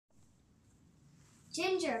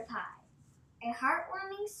Ginger Pye, a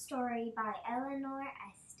heartwarming story by Eleanor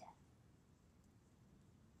Esta.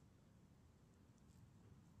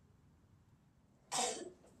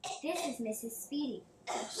 This is Mrs. Speedy.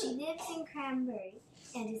 She lives in Cranberry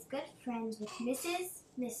and is good friends with Mrs.,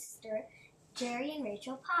 Mr., Jerry, and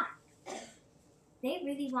Rachel Pye. They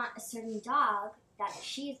really want a certain dog that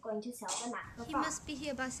she is going to sell them at her farm. He must be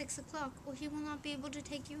here by 6 o'clock or he will not be able to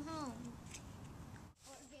take you home.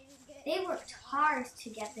 They worked hard to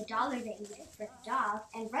get the dollar they needed for the dog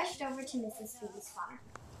and rushed over to Mrs. Speedy's farm.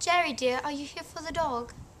 Jerry, dear, are you here for the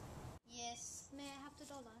dog? Yes. May I have the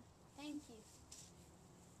dollar? Thank you.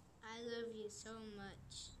 I love you so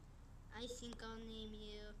much. I think I'll name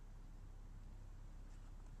you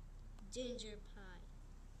Ginger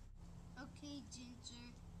Pye. Okay, Ginger.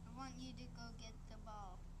 I want you to go get the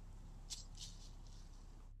ball.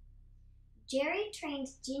 Jerry trained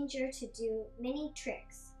Ginger to do many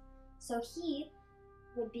tricks, so he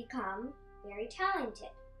would become very talented.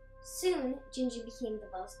 Soon, Ginger became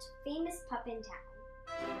the most famous pup in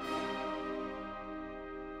town.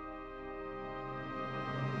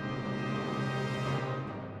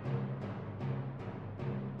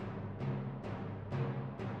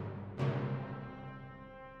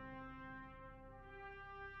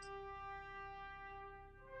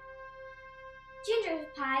 Ginger's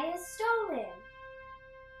pie is stolen.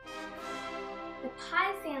 The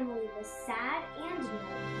Pye family was sad and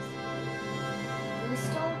nervous. Who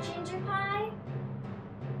stole Ginger Pye?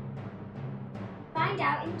 Find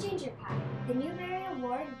out in Ginger Pye, the Newbery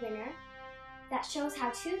Award winner that shows how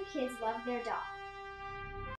two kids love their dog.